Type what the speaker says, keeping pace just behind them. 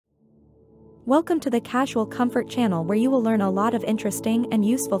Welcome to the Casual Comfort channel, where you will learn a lot of interesting and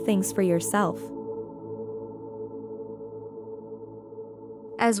useful things for yourself.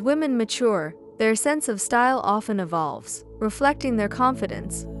 As women mature, their sense of style often evolves, reflecting their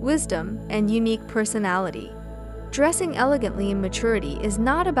confidence, wisdom, and unique personality. Dressing elegantly in maturity is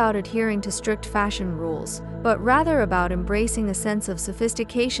not about adhering to strict fashion rules, but rather about embracing a sense of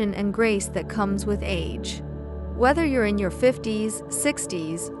sophistication and grace that comes with age. Whether you're in your 50s,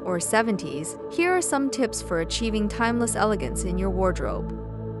 60s, or 70s, here are some tips for achieving timeless elegance in your wardrobe.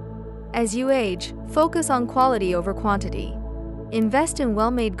 As you age, focus on quality over quantity. Invest in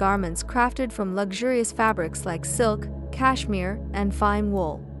well-made garments crafted from luxurious fabrics like silk, cashmere, and fine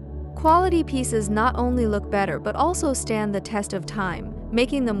wool. Quality pieces not only look better but also stand the test of time,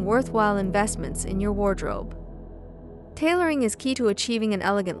 making them worthwhile investments in your wardrobe. Tailoring is key to achieving an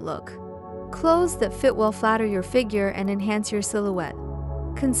elegant look. Clothes that fit well flatter your figure and enhance your silhouette.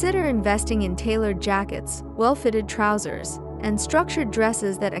 Consider investing in tailored jackets, well-fitted trousers, and structured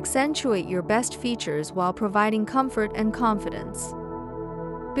dresses that accentuate your best features while providing comfort and confidence.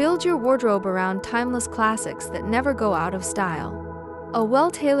 Build your wardrobe around timeless classics that never go out of style. A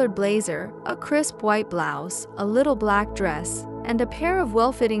well-tailored blazer, a crisp white blouse, a little black dress, and a pair of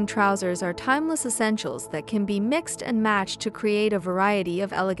well-fitting trousers are timeless essentials that can be mixed and matched to create a variety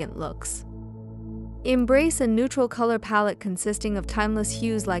of elegant looks. Embrace a neutral color palette consisting of timeless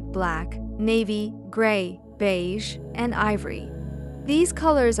hues like black, navy, gray, beige, and ivory. These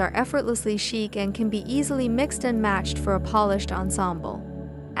colors are effortlessly chic and can be easily mixed and matched for a polished ensemble.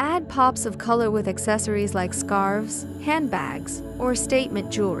 Add pops of color with accessories like scarves, handbags, or statement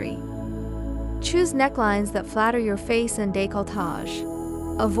jewelry. Choose necklines that flatter your face and décolletage.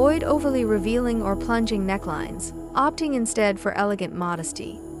 Avoid overly revealing or plunging necklines, opting instead for elegant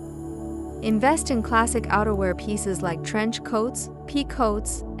modesty. Invest in classic outerwear pieces like trench coats, pea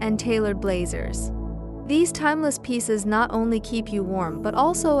coats, and tailored blazers. These timeless pieces not only keep you warm but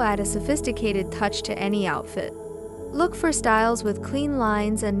also add a sophisticated touch to any outfit. Look for styles with clean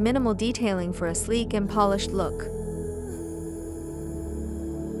lines and minimal detailing for a sleek and polished look.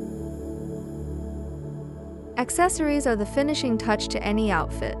 Accessories are the finishing touch to any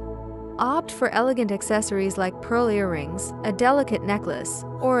outfit. Opt for elegant accessories like pearl earrings, a delicate necklace,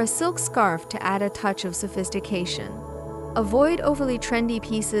 or a silk scarf to add a touch of sophistication. Avoid overly trendy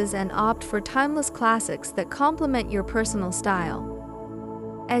pieces and opt for timeless classics that complement your personal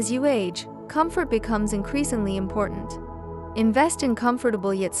style. As you age, comfort becomes increasingly important. Invest in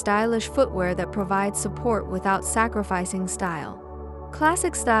comfortable yet stylish footwear that provides support without sacrificing style.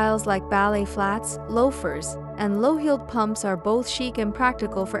 Classic styles like ballet flats, loafers, and low-heeled pumps are both chic and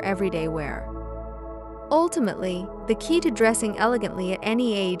practical for everyday wear. Ultimately, the key to dressing elegantly at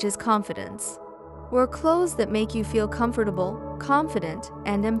any age is confidence. Wear clothes that make you feel comfortable, confident,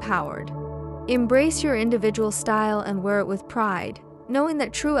 and empowered. Embrace your individual style and wear it with pride, knowing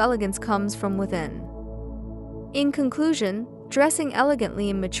that true elegance comes from within. In conclusion, dressing elegantly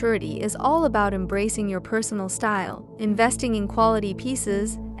in maturity is all about embracing your personal style, investing in quality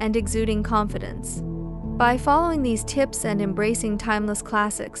pieces, and exuding confidence. By following these tips and embracing timeless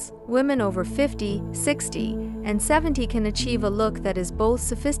classics, women over 50, 60, and 70 can achieve a look that is both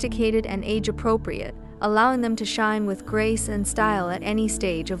sophisticated and age-appropriate, allowing them to shine with grace and style at any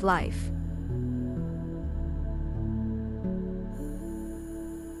stage of life.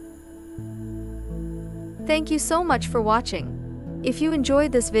 Thank you so much for watching. If you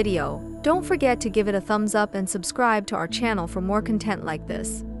enjoyed this video, don't forget to give it a thumbs up and subscribe to our channel for more content like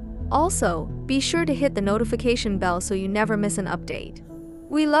this. Also, be sure to hit the notification bell so you never miss an update.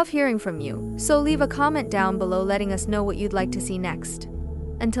 We love hearing from you, so leave a comment down below letting us know what you'd like to see next.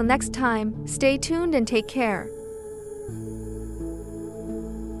 Until next time, stay tuned and take care.